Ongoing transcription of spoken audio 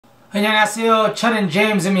안녕하세요. 저는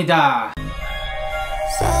제임스입니다.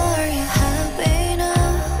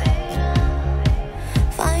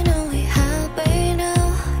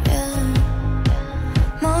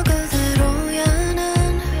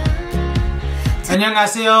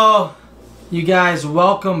 안녕하세요. You guys,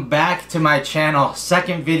 welcome back to my channel.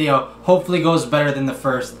 Second video, hopefully goes better than the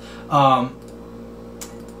first.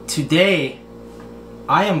 Today,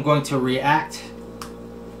 I am going to react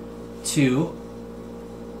to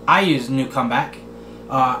IU's new comeback.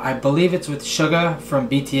 I believe it's with Suga from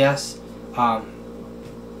BTS.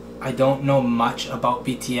 I don't know much about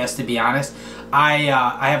BTS, to be honest. I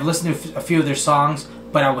have listened to a few of their songs,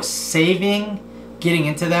 but I was saving getting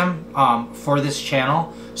into them for this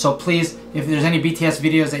channel. So please, if there's any BTS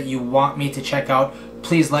videos that you want me to check out,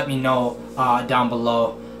 please let me know down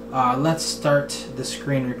below. Let's start the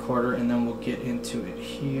screen recorder and then we'll get into it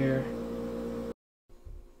here.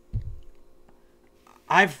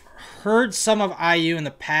 I've heard some of IU in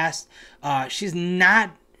the past. She's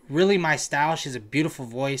not really my style. She's a beautiful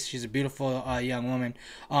voice. She's a beautiful young woman.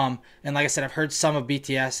 And like I said, I've heard some of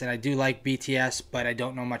BTS, and I do like BTS, but I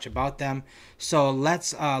don't know much about them. So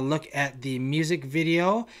let's look at the music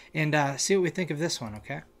video and see what we think of this one,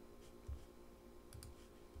 okay?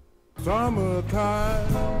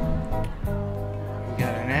 Summertime. We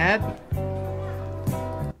got an ad.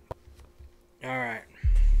 Alright.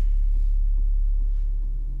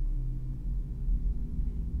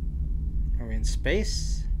 Are we in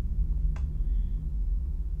space?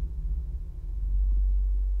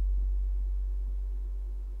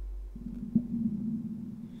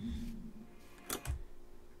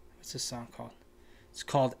 What's this song called? It's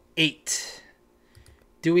called 8.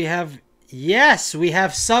 Do we have... Yes, we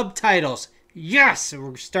have subtitles. Yes,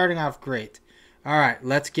 we're starting off great. All right,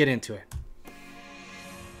 let's get into it.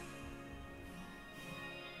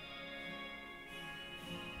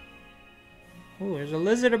 Oh, there's a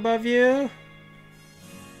lizard above you.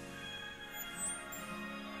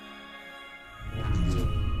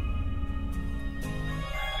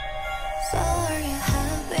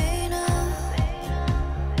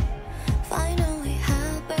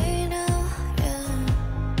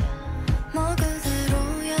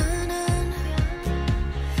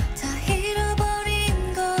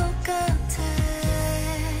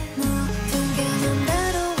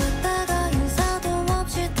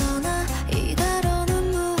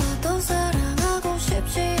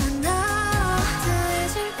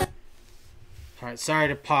 Alright, sorry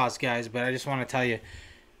to pause, guys, but I just want to tell you,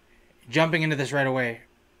 jumping into this right away,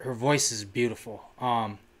 her voice is beautiful.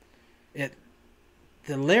 The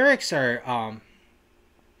lyrics are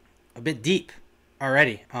a bit deep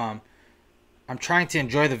already. I'm trying to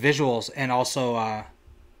enjoy the visuals and also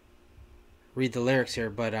read the lyrics here,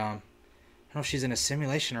 but I don't know if she's in a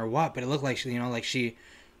simulation or what, but it looked like she, like she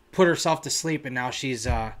put herself to sleep and now she's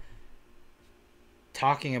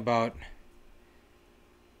talking about,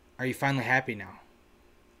 are you finally happy now?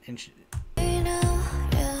 And she's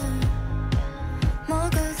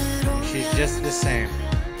just the same.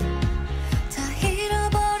 See,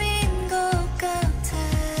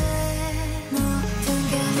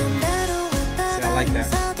 I like that.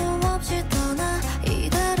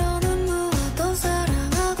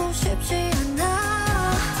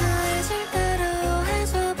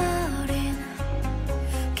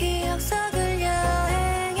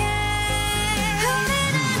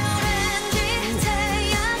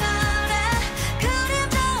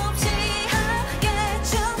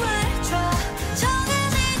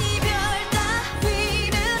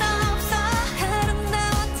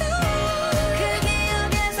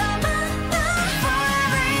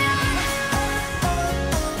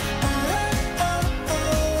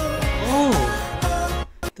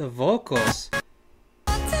 The vocals.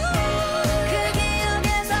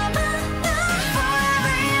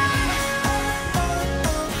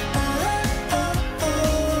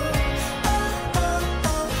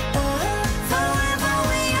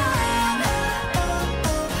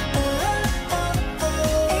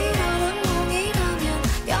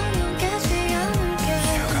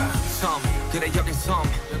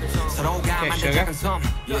 Okay, Suga.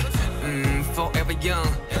 Forever young.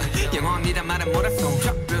 영원이란 말은 뭐랬어?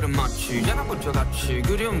 작별은 마치 자라본저 같이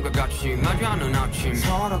그리움과 같이 마주하는 아침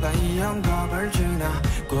서로가 이 영겁을 지나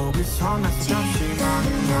꼭을 섬에서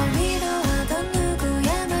잠시만 널 미워하던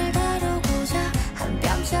누구야 널 다루고자 한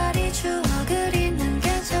뼘짜리 추억을 잊는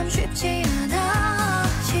게 참 쉽지 않아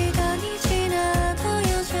시간이 지나도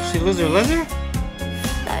여전히 She lose her lizard?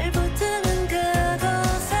 날 붙드는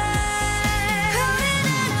그곳에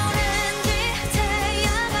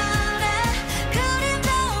그림도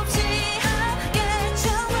없이 함께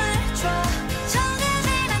춤을 춰 정해진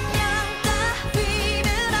안녕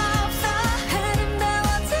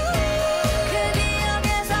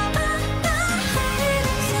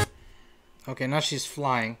Okay, now she's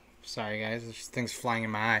flying. Sorry, guys. There's things flying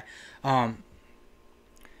in my eye.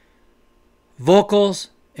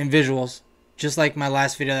 Vocals and visuals, just like my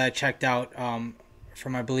last video that I checked out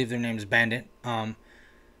from, I believe their name's Bandit. Which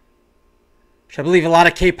I believe a lot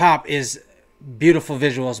of K-pop is beautiful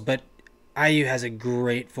visuals, but IU has a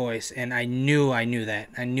great voice, and I knew that.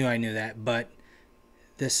 I knew that. But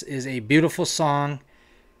this is a beautiful song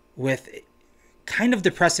with kind of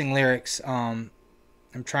depressing lyrics.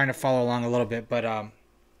 I'm trying to follow along a little bit, but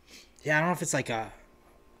yeah, I don't know if it's like a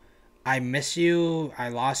I miss you, I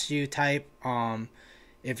lost you type.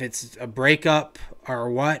 If it's a breakup or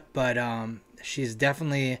what, but she's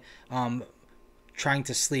definitely trying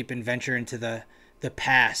to sleep and venture into the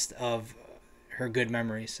past of her good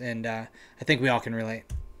memories, and I think we all can relate.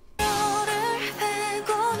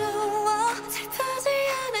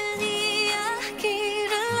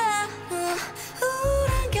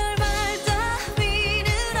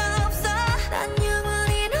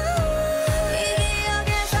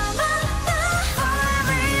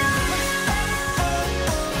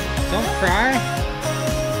 Don't cry.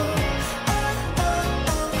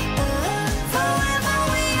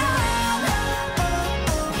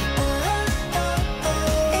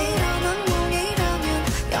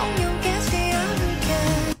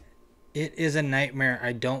 It is a nightmare.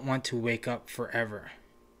 I don't want to wake up forever.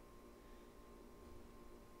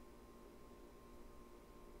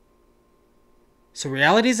 So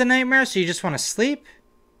reality is a nightmare, so you just want to sleep?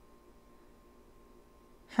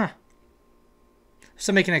 Huh. If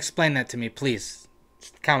somebody can explain that to me, please.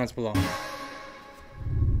 Just comments below.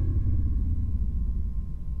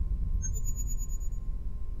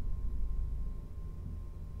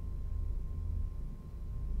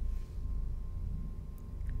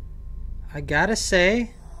 I gotta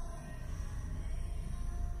say,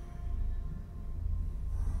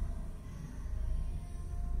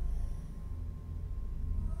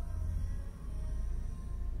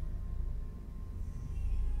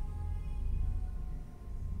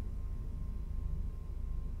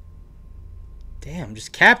 damn, I'm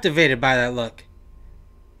just captivated by that look.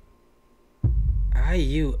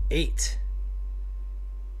 IU 8.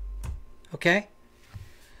 Okay.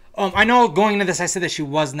 I know going into this I said that she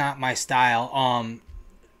was not my style.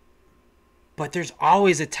 But there's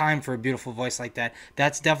always a time for a beautiful voice like that.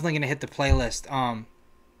 That's definitely gonna hit the playlist. I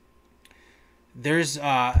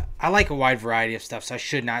like a wide variety of stuff, so I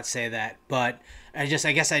should not say that. But I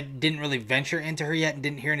guess I didn't really venture into her yet and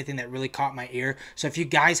didn't hear anything that really caught my ear. So if you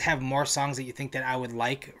guys have more songs that you think that I would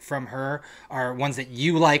like from her, or ones that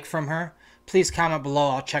you like from her, please comment below.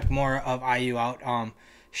 I'll check more of IU out.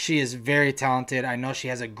 She is very talented. I know she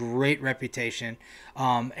has a great reputation,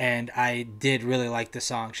 and I did really like the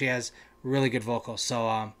song. She has really good vocals,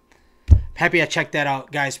 so happy I checked that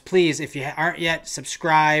out. Guys, please, if you aren't yet,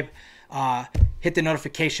 subscribe, hit the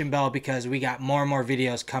notification bell, because we got more and more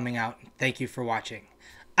videos coming out. Thank you for watching.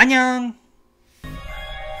 Annyeong!